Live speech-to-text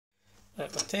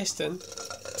Right, we're testing.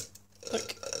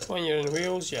 Look, when you're in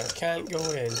Wales, you can't go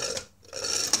in.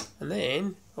 And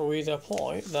then we would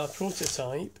apply the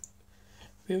prototype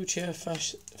wheelchair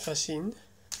fascine,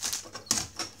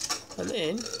 and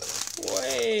then,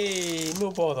 way,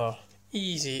 no bother,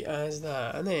 easy as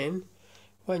that. And then,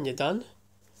 when you're done,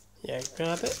 you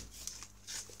grab it,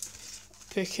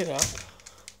 pick it up,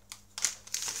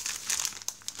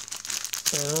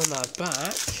 and on that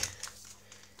back,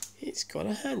 it's got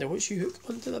a handle which you hook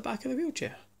onto the back of the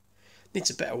wheelchair.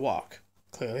 Needs a bit of work,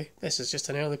 clearly. This is just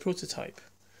an early prototype.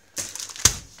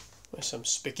 With some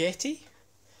spaghetti,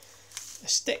 a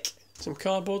stick, some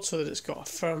cardboard so that it's got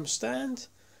a firm stand,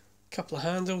 a couple of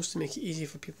handles to make it easy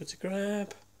for people to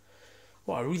grab.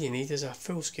 What I really need is a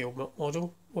full-scale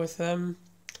model with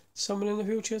someone in a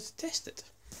wheelchair to test it.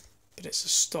 But it's a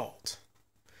start.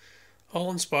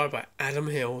 All inspired by Adam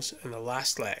Hills and The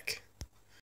Last Lek.